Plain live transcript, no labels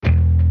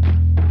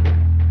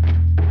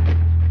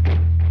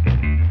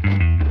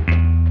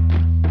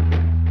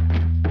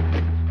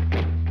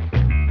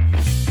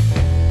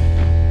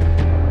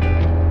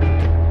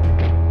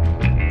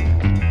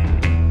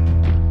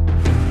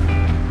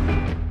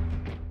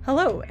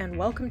Hello, and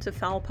welcome to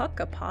Foul Puck,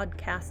 a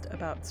podcast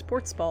about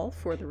sports ball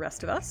for the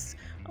rest of us.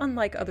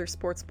 Unlike other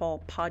sports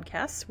ball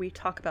podcasts, we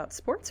talk about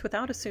sports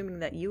without assuming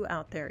that you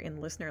out there in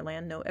listener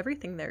land know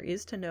everything there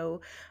is to know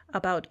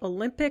about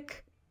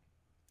Olympic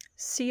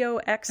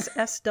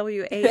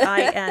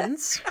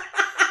COXSWAINs.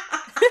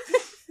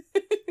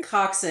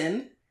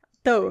 Coxswain.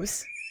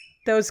 Those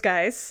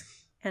guys.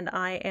 And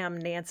I am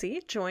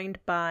Nancy, joined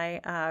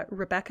by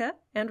Rebecca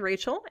and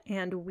Rachel,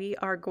 and we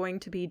are going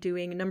to be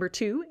doing number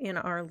 2 in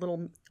our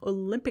little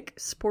Olympic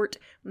sport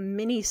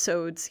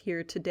mini-sodes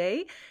here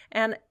today.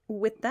 And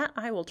with that,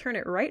 I will turn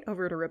it right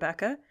over to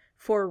Rebecca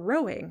for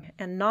rowing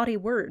and naughty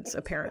words,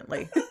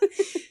 apparently.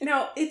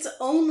 No, it's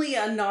only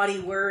a naughty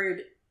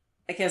word,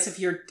 I guess, if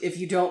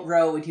you don't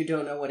row and you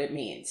don't know what it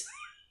means.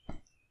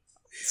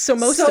 So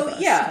most of us.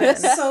 Yeah,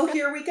 so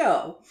here we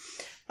go.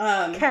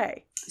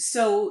 Okay.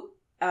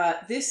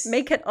 This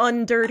make it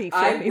undirty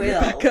for me,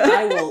 will.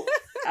 Rebecca.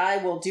 I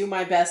will do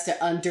my best to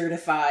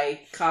undirtify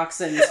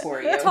coxswains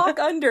for you. Talk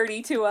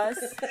undirty to us.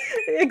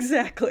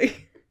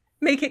 Exactly.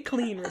 Make it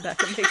clean,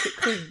 Rebecca. Make it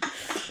clean.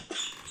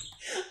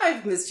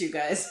 I've missed you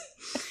guys.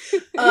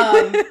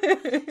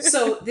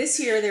 So this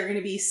year there are going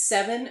to be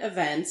 7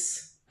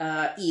 events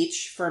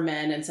each for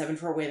men and 7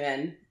 for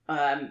women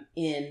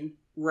in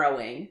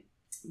rowing.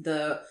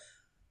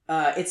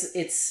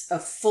 It's a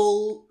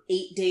full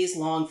 8 days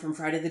long from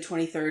Friday the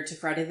 23rd to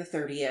Friday the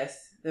 30th.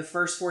 The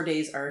first 4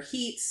 days are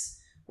heats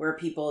where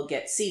people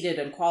get seeded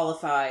and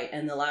qualify,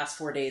 and the last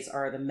 4 days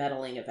are the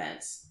medaling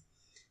events.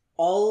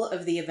 All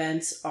of the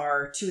events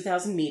are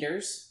 2,000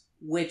 meters,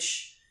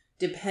 which,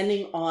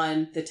 depending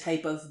on the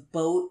type of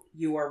boat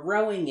you are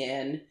rowing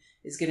in,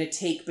 is going to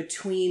take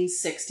between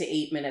 6 to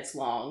 8 minutes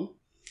long.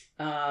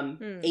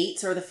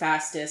 8s are the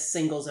fastest,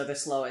 singles are the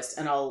slowest,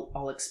 and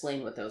I'll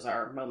explain what those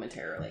are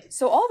momentarily.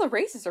 So all the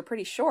races are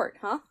pretty short,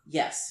 huh?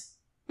 Yes.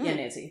 Yeah,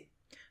 Nancy.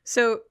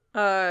 So,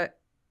 I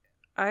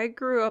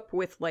grew up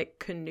with,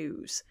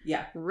 canoes.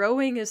 Yeah.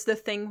 Rowing is the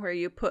thing where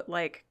you put,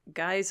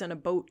 guys in a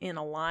boat in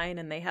a line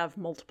and they have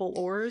multiple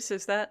oars,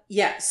 is that?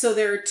 Yeah, so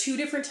there are 2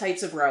 different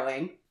types of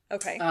rowing.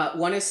 Okay.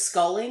 One is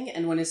sculling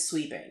and one is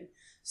sweeping.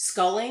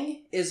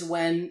 Sculling is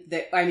when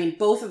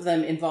both of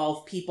them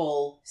involve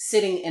people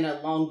sitting in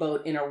a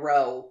longboat in a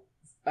row,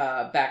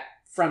 back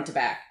front to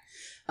back.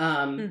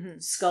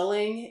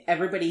 Sculling,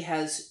 everybody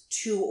has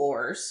 2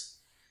 oars,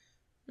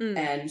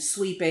 and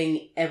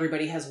sweeping,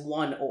 everybody has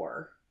 1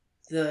 oar.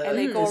 And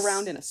they go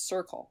around in a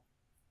circle.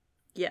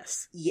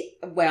 Yes. Yeah,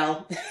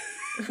 well,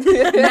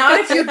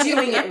 not if you're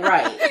doing it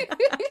right.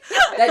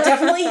 That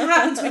definitely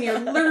happens when you're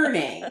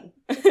learning,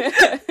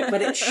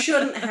 but it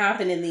shouldn't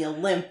happen in the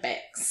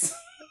Olympics.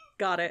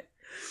 Got it.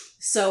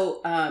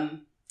 So,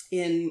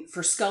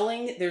 for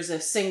sculling, there's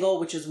a single,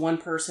 which is 1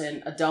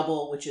 person, a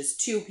double, which is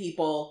 2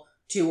 people,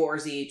 2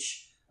 oars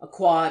each. A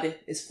quad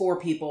is 4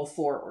 people,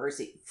 4 oars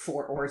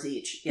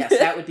each. Yes,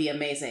 that would be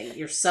amazing.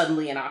 You're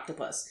suddenly an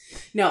octopus.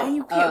 No. And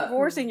you get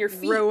oars in your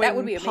feet. That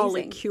would be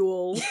amazing.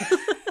 Polycule.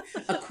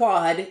 A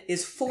quad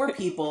is 4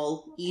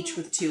 people, each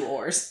with 2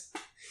 oars.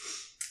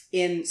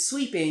 In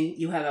sweeping,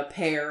 you have a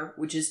pair,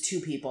 which is 2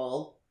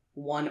 people,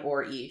 1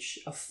 oar each.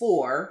 A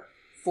 4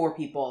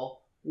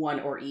 people, 1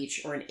 oar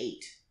each, or an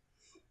 8.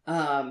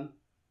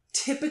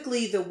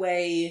 Typically, the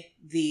way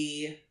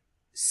the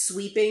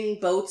sweeping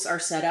boats are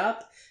set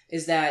up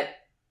is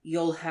that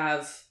you'll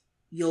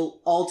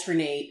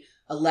alternate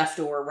a left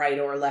oar, right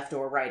oar, left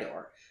oar, right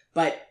oar.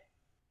 But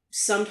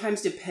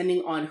sometimes,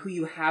 depending on who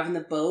you have in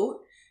the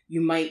boat, you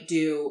might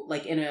do,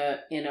 in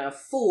a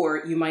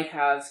 4, you might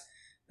have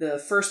the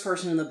first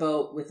person in the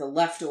boat with a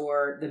left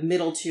oar, the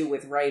middle 2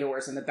 with right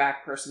oars, and the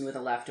back person with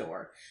a left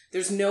oar.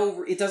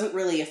 It doesn't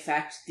really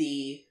affect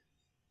the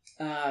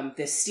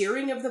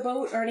steering of the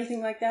boat or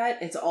anything like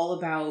that. It's all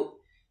about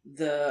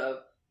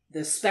the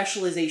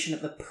specialization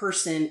of the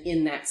person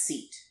in that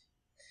seat.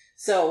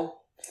 So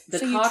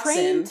you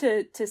train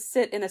to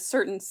sit in a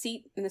certain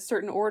seat in a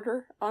certain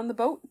order on the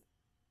boat?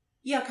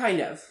 Yeah, kind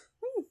of.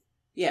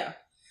 Yeah.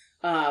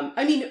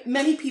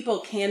 Many people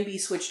can be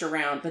switched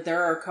around, but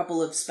there are a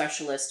couple of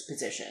specialist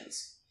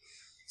positions.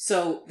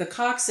 So the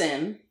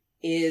coxswain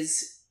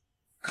is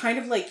kind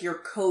of like your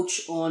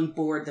coach on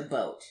board the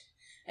boat.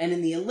 And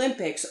in the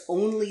Olympics,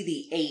 only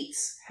the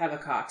 8s have a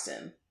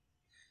coxswain.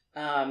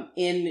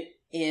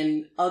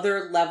 In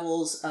other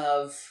levels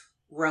of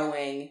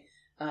rowing,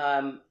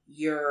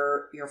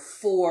 your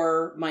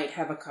 4 might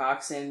have a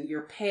coxswain.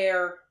 Your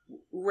pair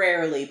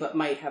rarely, but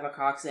might have a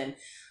coxswain.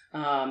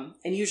 And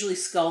usually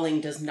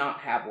sculling does not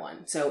have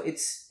one. So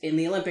in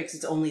the Olympics,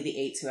 it's only the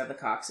 8s who have the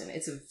coxswain.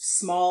 It's a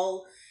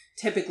small,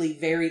 typically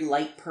very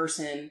light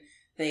person.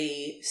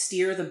 They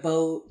steer the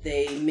boat.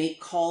 They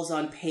make calls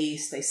on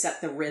pace. They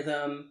set the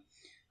rhythm.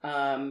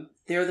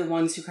 They're the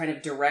ones who kind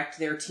of direct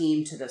their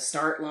team to the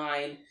start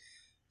line.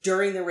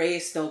 During the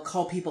race, they'll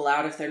call people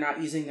out if they're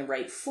not using the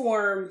right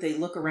form. They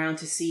look around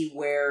to see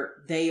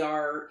where they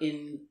are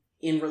in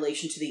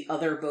relation to the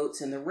other boats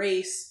in the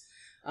race.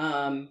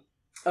 I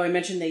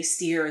mentioned they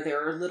steer.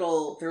 There are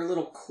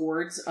little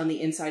cords on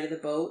the inside of the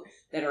boat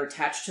that are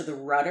attached to the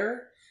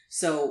rudder.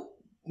 So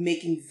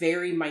making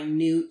very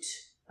minute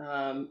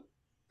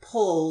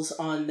pulls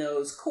on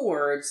those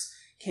cords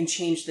can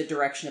change the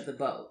direction of the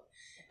boat.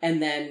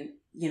 And then,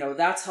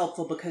 that's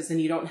helpful because then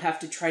you don't have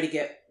to try to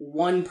get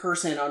one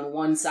person on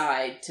one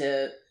side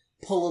to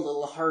pull a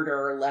little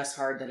harder or less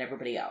hard than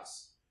everybody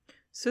else.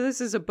 So this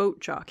is a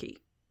boat jockey.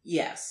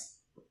 Yes.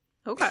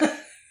 Okay.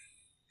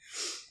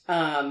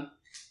 And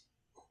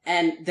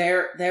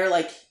they're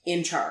like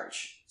in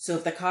charge. So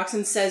if the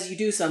coxswain says you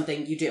do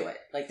something, you do it.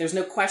 Like there's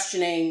no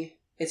questioning.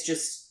 It's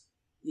just,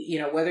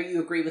 whether you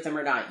agree with them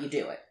or not, you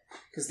do it.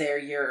 Because they're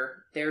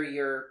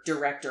your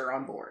director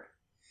on board.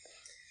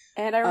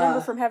 And I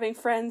remember from having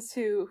friends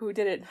who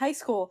did it in high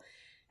school,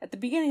 at the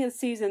beginning of the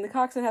season, the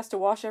coxswain has to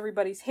wash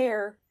everybody's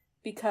hair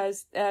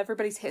because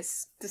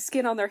the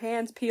skin on their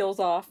hands peels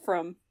off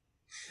from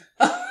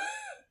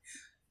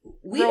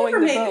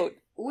rowing the boat.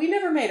 We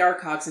never made our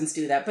coxswains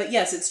do that, but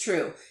yes, it's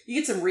true. You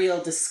get some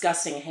real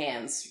disgusting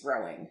hands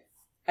rowing.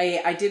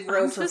 I did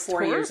row for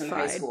 4 years in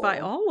high school. By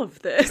all of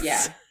this.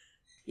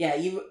 Yeah.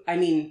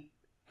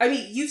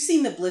 You've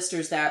seen the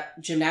blisters that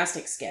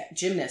gymnasts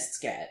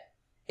get.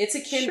 It's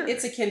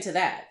akin to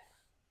that.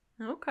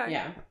 Okay.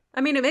 Yeah.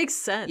 I mean, it makes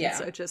sense.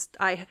 Yeah.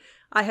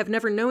 I have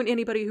never known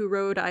anybody who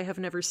rowed. I have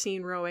never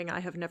seen rowing. I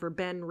have never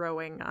been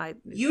rowing.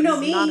 You know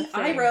me.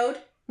 I rowed.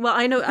 Well,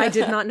 I know. I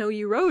did not know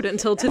you rowed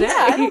until today.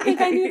 Yeah, I don't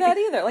think I knew that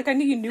either. Like, I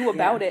knew you knew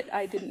about it.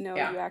 I didn't know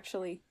you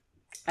actually.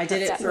 I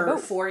did it for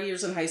 4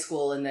 years in high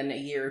school and then a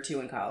year or two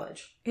in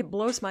college. It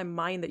blows my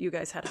mind that you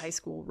guys had high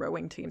school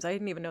rowing teams. I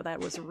didn't even know that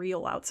was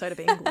real outside of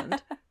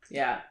England.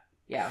 Yeah.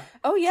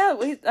 Oh, yeah.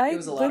 I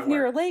live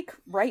near a lake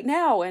right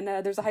now, and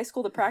there's a high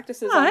school that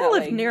practices on that I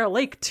live lake. near a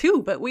lake,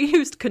 too, but we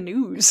used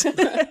canoes.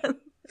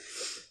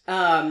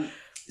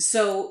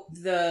 So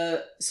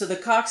the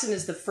coxswain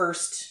is the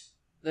first,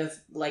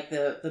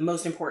 the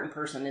most important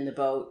person in the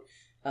boat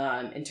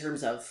in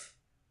terms of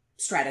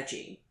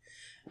strategy.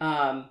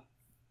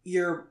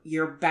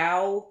 Your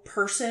bow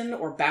person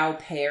or bow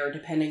pair,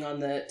 depending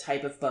on the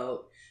type of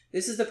boat,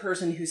 this is the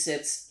person who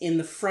sits in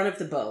the front of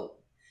the boat.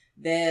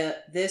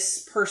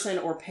 This person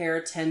or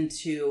pair tend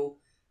to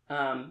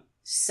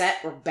set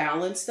or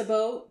balance the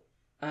boat.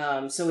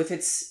 So if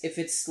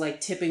it's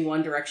like tipping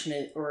one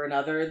direction or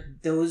another,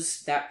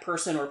 that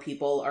person or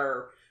people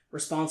are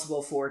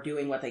responsible for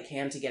doing what they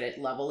can to get it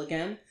level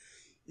again.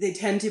 They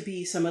tend to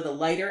be some of the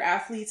lighter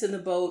athletes in the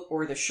boat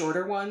or the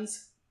shorter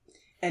ones.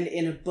 And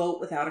in a boat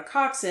without a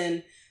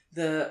coxswain,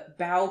 the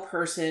bow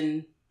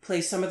person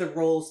plays some of the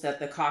roles that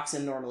the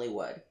coxswain normally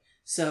would.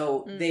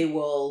 So they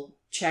will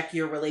check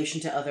your relation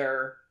to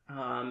other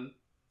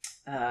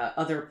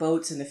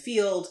boats in the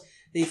field.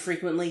 They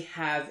frequently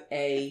have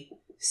a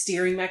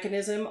steering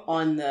mechanism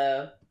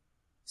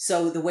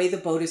so the way the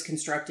boat is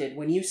constructed,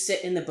 when you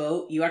sit in the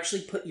boat, you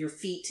actually put your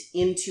feet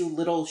into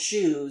little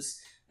shoes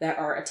that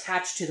are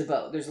attached to the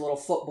boat. There's a little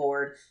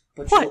footboard.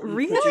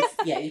 Really?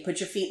 You put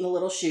your feet in the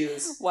little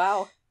shoes.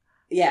 Wow.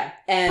 Yeah,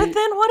 but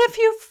then what if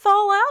you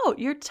fall out?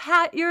 You're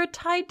tied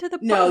to the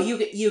boat. No,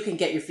 you can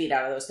get your feet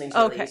out of those things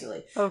really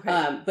easily.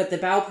 Okay. But the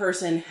bow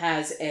person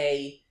has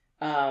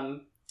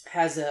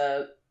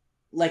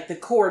like the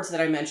cords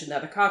that I mentioned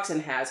that the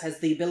coxswain has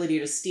the ability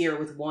to steer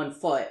with one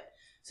foot.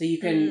 So you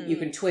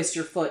can twist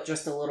your foot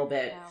just a little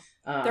bit.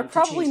 Wow. They're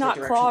probably not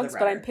clogs,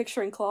 but I'm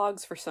picturing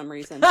clogs for some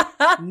reason.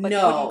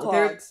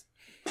 No,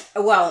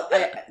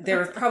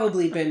 there have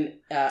probably been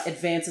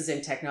advances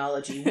in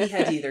technology. We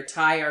had to either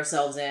tie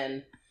ourselves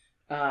in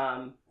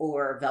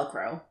or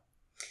Velcro.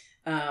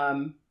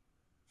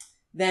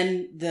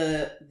 Then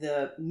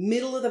the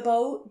middle of the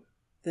boat,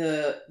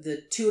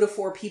 the 2 to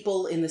 4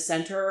 people in the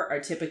center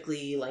are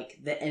typically like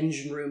the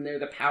engine room. They're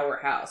the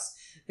powerhouse.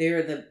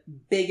 They're the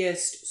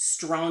biggest,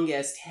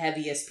 strongest,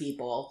 heaviest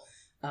people.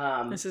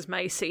 This is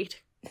my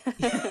seat.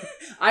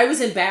 I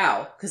was in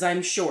bow because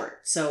I'm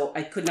short, so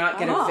I could not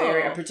get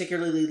a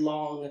particularly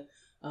long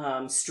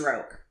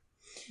stroke.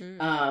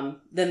 Then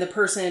the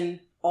person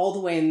all the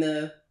way in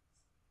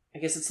I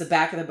guess it's the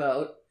back of the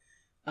boat.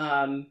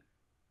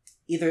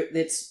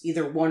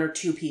 Either 1 or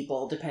 2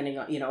 people, depending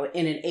on,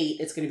 in an 8,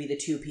 it's going to be the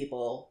 2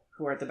 people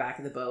who are at the back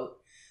of the boat.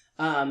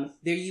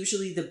 They're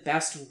usually the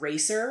best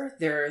racer.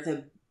 They're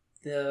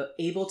the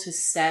able to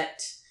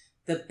set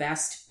the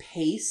best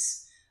pace.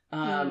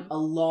 A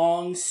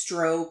long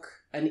stroke,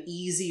 an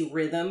easy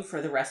rhythm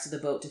for the rest of the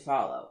boat to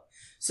follow.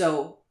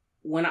 So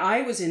when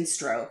I was in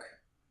stroke,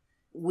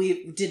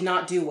 we did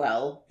not do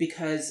well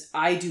because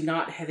I do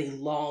not have a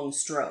long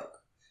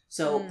stroke.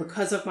 So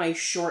because of my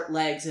short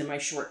legs and my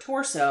short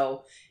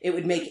torso, it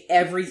would make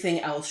everything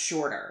else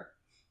shorter.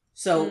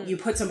 So you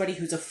put somebody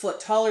who's a foot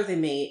taller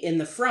than me in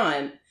the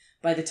front,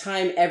 by the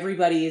time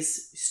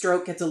everybody's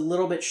stroke gets a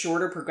little bit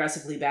shorter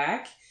progressively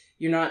back,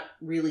 you're not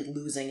really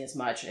losing as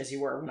much as you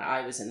were when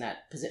I was in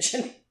that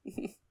position.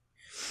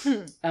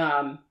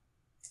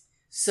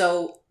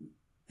 So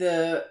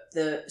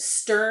the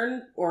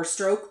stern or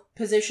stroke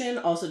position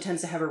also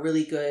tends to have a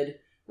really good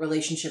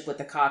relationship with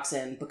the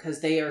coxswain because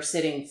they are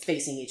sitting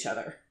facing each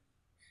other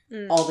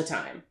all the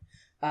time.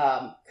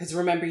 Because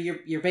remember,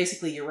 you're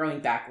basically you're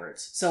rowing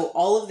backwards. So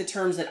all of the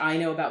terms that I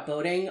know about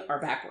boating are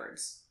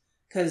backwards.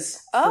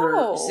 Because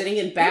for sitting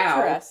in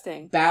bow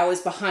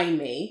is behind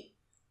me.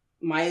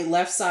 My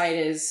left side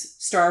is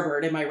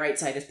starboard, and my right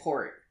side is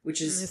port. Which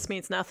is this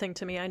means nothing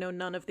to me. I know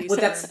none of these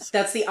terms.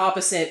 That's the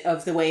opposite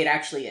of the way it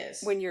actually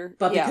is.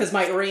 Because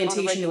my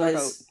orientation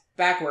was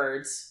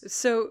backwards.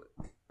 So,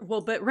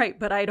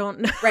 but I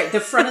don't know. Right,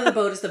 the front of the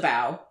boat is the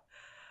bow.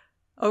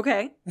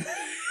 Okay.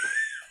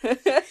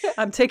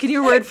 I'm taking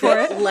your word for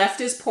it.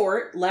 Left is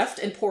port. Left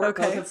and port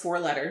both have 4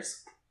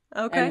 letters.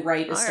 Okay. And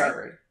right is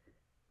starboard.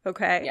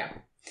 Okay. Yeah.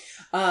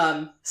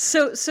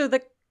 So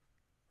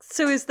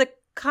is the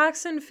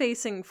coxswain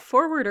facing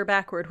forward or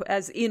backward,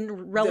 as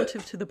in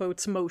relative to the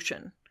boat's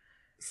motion?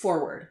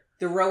 Forward.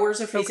 The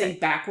rowers are facing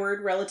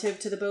backward relative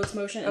to the boat's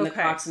motion, and the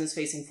coxswain is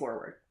facing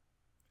forward.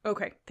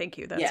 Okay, thank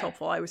you. That's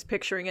helpful. I was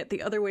picturing it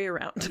the other way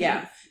around.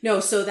 Yeah. No,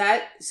 so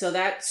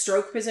that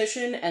stroke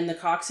position and the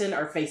coxswain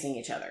are facing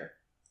each other.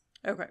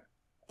 Okay.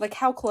 Like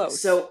how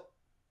close? So,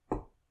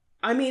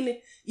 I mean,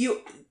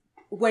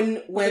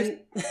 when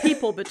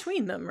people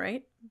between them,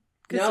 right?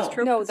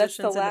 No, that's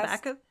the last. The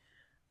back of.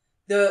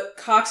 The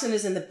coxswain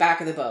is in the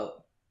back of the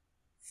boat,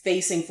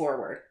 facing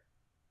forward.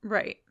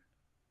 Right.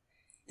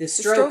 The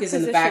stroke is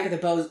in the back of the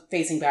boat,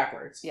 facing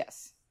backwards.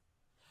 Yes.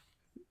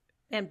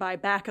 And by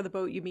back of the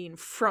boat, you mean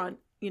front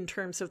in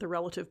terms of the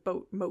relative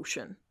boat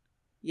motion?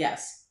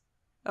 Yes.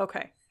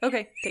 Okay,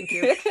 thank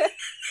you.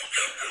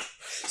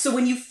 So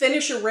when you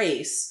finish a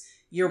race,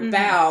 your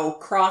bow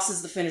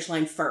crosses the finish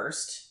line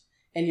first,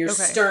 and your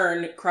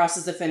stern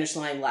crosses the finish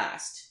line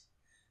last.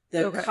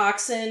 The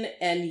coxswain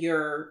and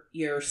your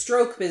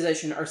stroke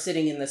position are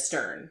sitting in the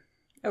stern.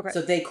 Okay.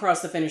 So they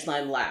cross the finish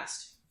line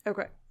last.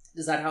 Okay.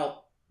 Does that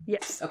help?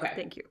 Yes. Okay.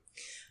 Thank you.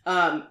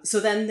 So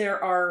then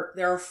there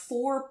are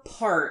 4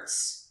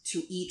 parts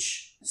to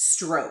each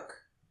stroke.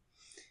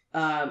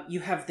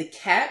 You have the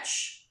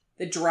catch,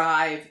 the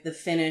drive, the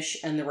finish,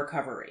 and the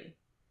recovery.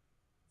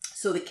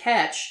 So the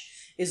catch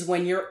is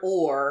when your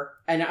oar,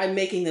 and I'm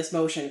making this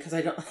motion because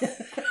I don't,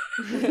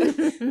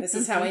 this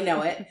is how I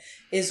know it,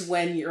 is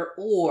when your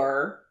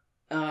oar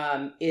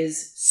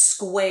is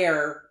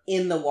square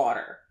in the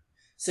water.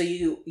 So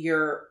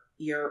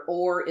your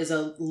oar is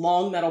a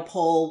long metal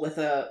pole with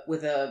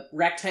a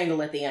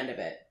rectangle at the end of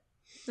it.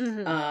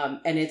 Mm-hmm.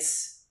 And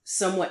it's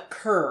somewhat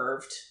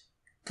curved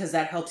because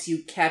that helps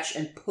you catch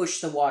and push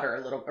the water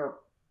a little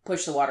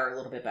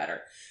bit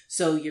better.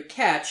 So your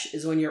catch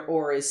is when your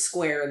oar is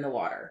square in the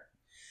water.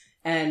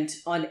 And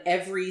on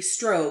every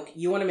stroke,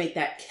 you want to make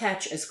that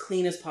catch as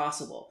clean as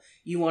possible.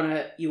 You want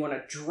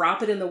to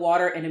drop it in the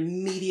water and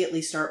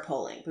immediately start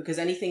pulling, because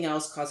anything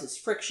else causes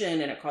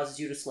friction and it causes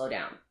you to slow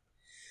down.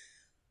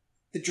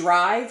 The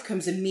drive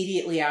comes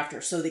immediately after.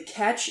 So the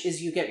catch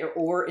is you get your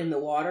oar in the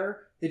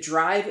water. The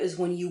drive is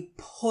when you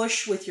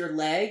push with your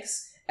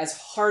legs as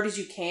hard as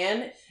you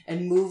can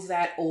and move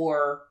that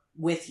oar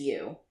with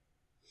you.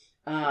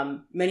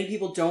 Many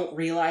people don't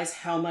realize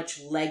how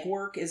much leg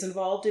work is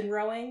involved in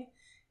rowing.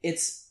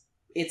 It's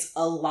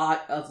a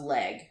lot of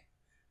leg.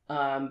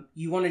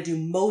 You want to do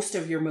most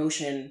of your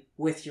motion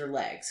with your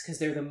legs because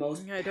they're the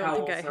most powerful. I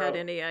don't think I had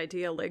any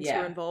idea legs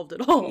were involved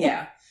at all.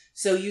 Yeah.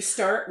 So you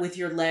start with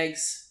your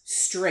legs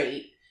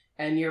straight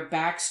and your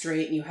back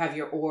straight, and you have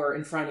your oar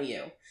in front of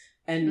you.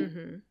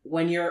 And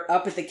when you're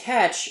up at the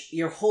catch,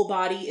 your whole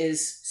body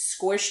is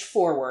squished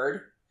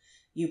forward.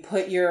 You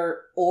put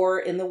your oar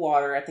in the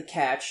water at the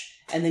catch,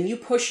 and then you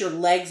push your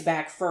legs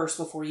back first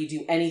before you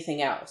do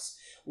anything else.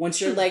 Once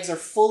your legs are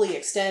fully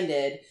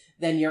extended,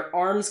 then your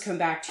arms come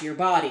back to your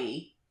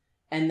body,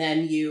 and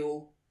then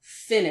you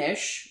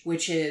finish,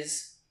 which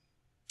is,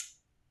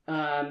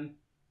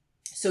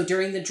 so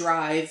during the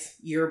drive,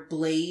 your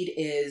blade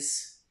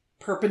is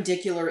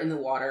perpendicular in the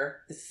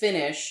water. The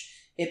finish,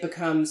 it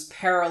becomes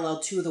parallel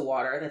to the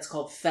water. That's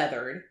called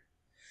feathered.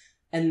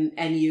 And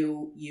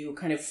you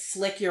kind of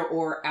flick your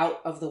oar out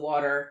of the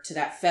water to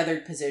that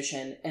feathered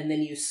position, and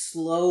then you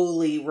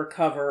slowly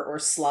recover or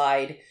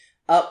slide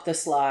up the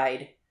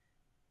slide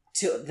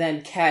to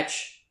then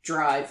catch,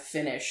 drive,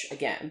 finish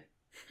again.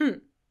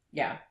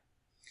 Yeah.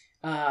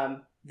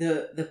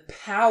 The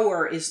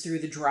power is through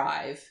the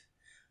drive,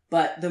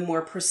 but the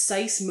more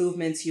precise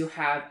movements you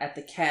have at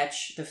the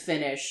catch, the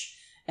finish,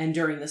 and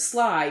during the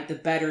slide, the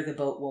better the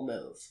boat will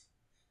move.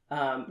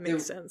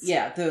 Makes sense.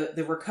 Yeah,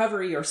 the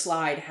recovery or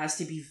slide has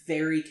to be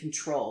very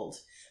controlled,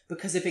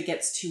 because if it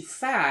gets too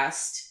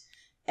fast,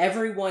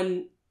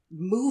 everyone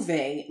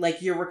moving,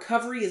 like your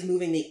recovery is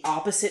moving the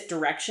opposite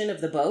direction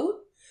of the boat.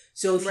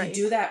 So if you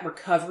do that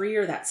recovery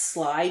or that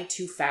slide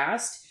too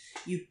fast,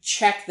 you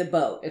check the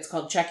boat. It's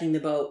called checking the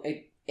boat.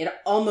 It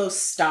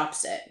almost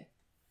stops it.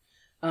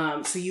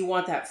 So you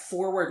want that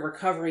forward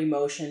recovery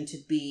motion to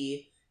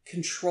be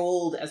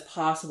controlled as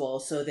possible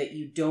so that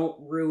you don't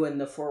ruin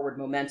the forward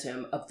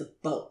momentum of the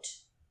boat.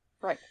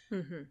 Right.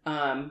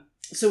 Mm-hmm.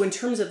 So in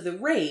terms of the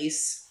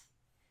race,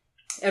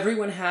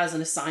 everyone has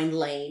an assigned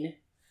lane.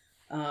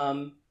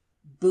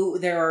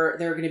 There are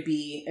going to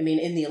be, I mean,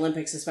 in the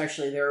Olympics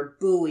especially, there are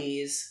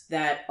buoys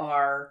that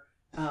are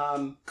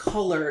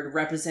colored,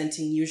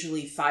 representing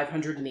usually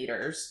 500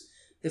 meters.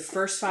 The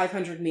first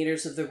 500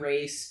 meters of the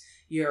race,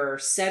 you're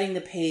setting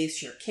the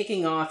pace, you're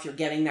kicking off, you're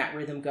getting that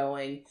rhythm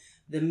going.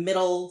 The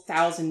middle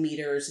 1,000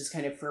 meters is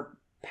kind of for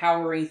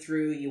powering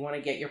through. You want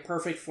to get your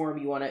perfect form.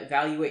 You want to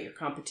evaluate your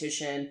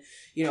competition.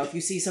 You know, if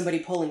you see somebody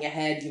pulling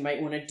ahead, you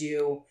might want to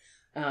do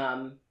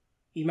a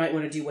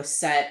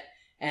set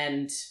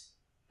and,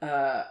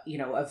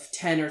 of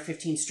 10 or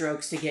 15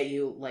 strokes to get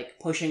you like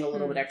pushing a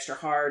little bit extra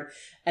hard.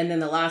 And then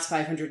the last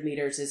 500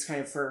 meters is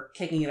kind of for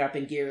kicking it up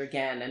in gear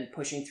again and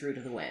pushing through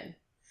to the win.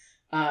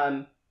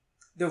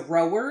 The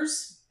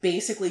rowers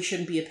basically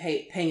shouldn't be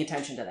paying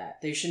attention to that.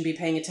 They shouldn't be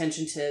paying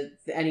attention to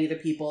any of the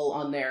people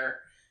on their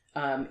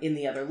in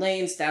the other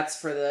lanes. That's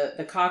for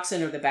the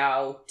coxswain or the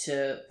bow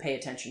to pay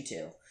attention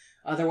to.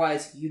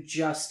 Otherwise, you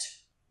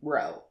just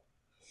row.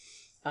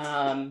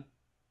 And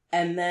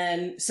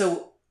then,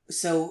 so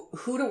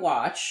who to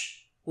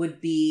watch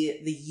would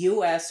be the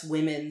U.S.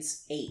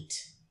 Women's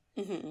 8.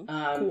 Mm-hmm.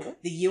 Cool.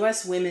 The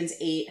U.S. Women's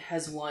 8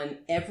 has won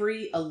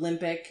every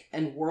Olympic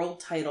and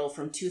world title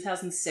from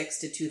 2006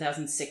 to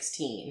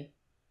 2016.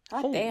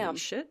 God damn.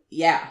 Shit.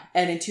 Yeah,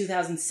 and in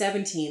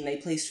 2017 they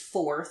placed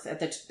 4th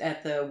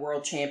at the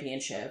World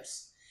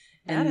Championships.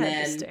 And then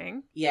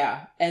interesting.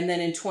 Yeah, and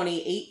then in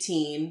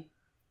 2018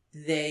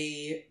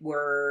 they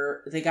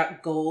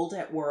got gold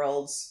at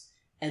Worlds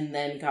and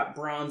then got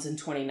bronze in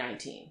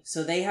 2019.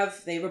 So they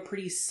have a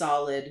pretty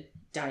solid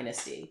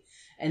dynasty,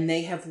 and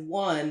they have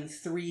won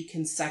 3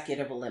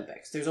 consecutive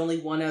Olympics. There's only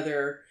one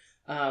other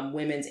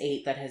women's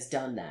 8 that has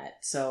done that,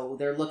 so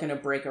they're looking to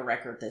break a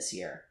record this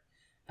year.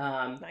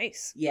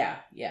 Nice. Yeah.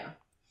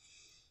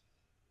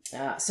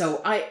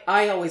 So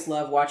I always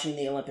love watching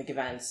the Olympic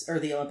events or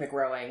the Olympic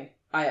rowing.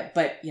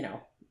 But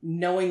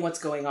knowing what's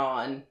going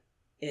on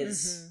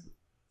is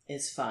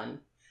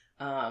fun.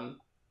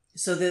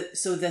 So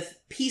the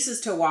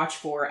pieces to watch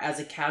for as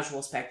a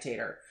casual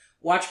spectator: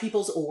 watch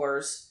people's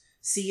oars,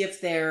 see if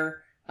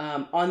they're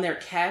on their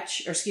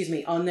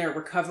on their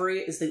recovery.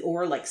 Is the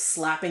oar like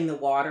slapping the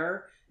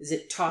water? Is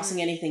it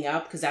tossing anything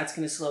up? Because that's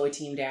going to slow a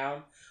team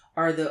down.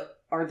 Are the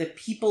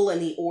people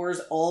and the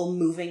oars all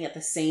moving at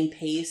the same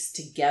pace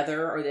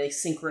together? Are they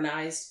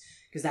synchronized?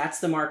 Because that's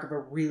the mark of a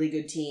really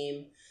good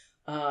team.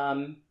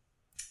 And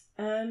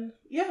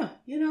yeah,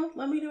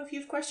 let me know if you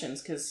have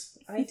questions, because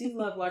I do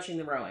love watching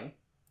the rowing.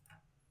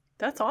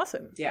 That's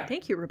awesome. Yeah.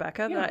 Thank you,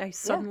 Rebecca. Yeah. I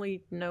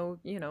suddenly know,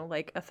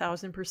 like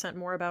 1,000%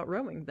 more about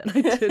rowing than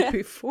I did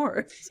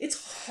before.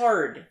 It's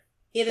hard.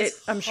 I'm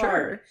hard.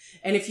 Sure.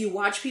 And if you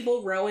watch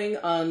people rowing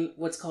on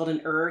what's called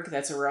an erg,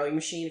 that's a rowing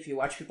machine. If you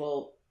watch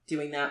people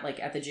doing that like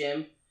at the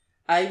gym,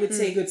 I would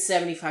say a good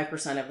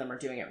 75% of them are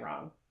doing it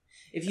wrong.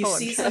 If you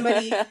see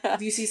somebody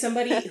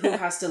who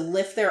has to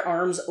lift their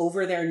arms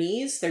over their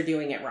knees, they're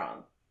doing it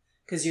wrong.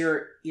 Because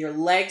your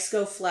legs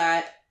go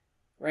flat,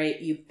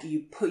 right? You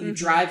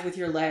drive with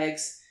your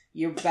legs,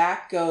 your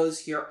back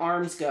goes, your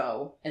arms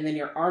go, and then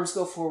your arms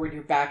go forward,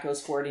 your back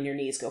goes forward, and your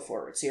knees go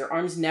forward. So your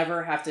arms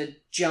never have to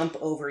jump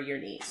over your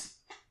knees.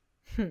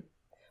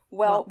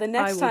 Well, the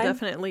next time... I will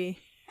definitely...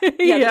 The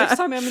next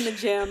time I'm in the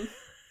gym...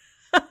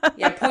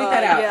 Yeah, point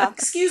that out. Yeah.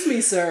 Excuse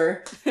me,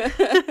 sir.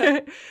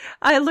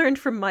 I learned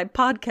from my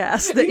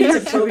podcast that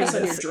you're doing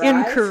this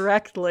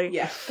incorrectly.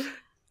 Yeah.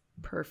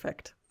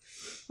 Perfect.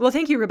 Well,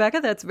 thank you, Rebecca.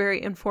 That's very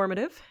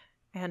informative.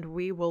 And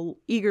we will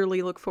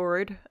eagerly look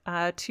forward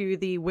to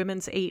the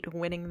Women's 8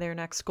 winning their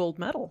next gold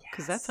medal,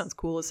 because that sounds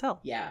cool as hell.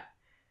 Yeah.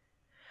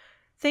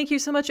 Thank you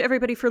so much,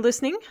 everybody, for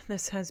listening.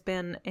 This has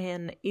been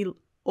an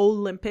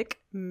Olympic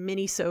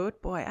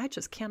mini-sode. Boy, I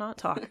just cannot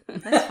talk.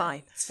 That's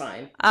fine. It's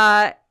fine.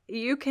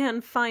 You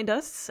can find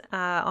us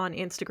on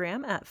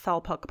Instagram at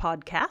Foulpuck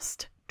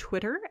Podcast,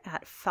 Twitter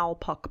at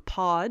Foulpuck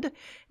Pod,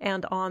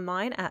 and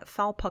online at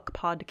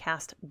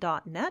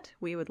foulpuckpodcast.net.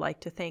 We would like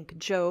to thank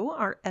Joe,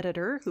 our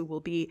editor, who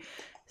will be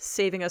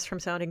saving us from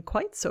sounding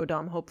quite so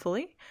dumb,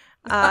 hopefully.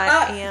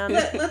 And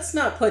let's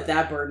not put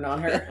that burden on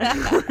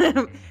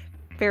her.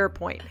 Fair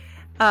point.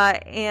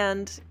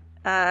 And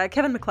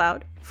Kevin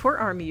MacLeod for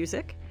our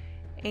music.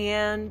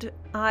 And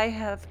I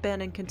have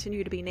been and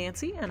continue to be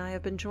Nancy, and I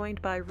have been joined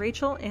by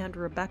Rachel and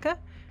Rebecca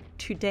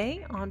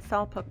today on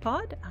Foulpuck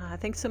Pod.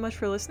 Thanks so much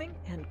for listening,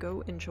 and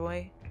go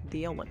enjoy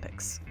the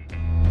Olympics.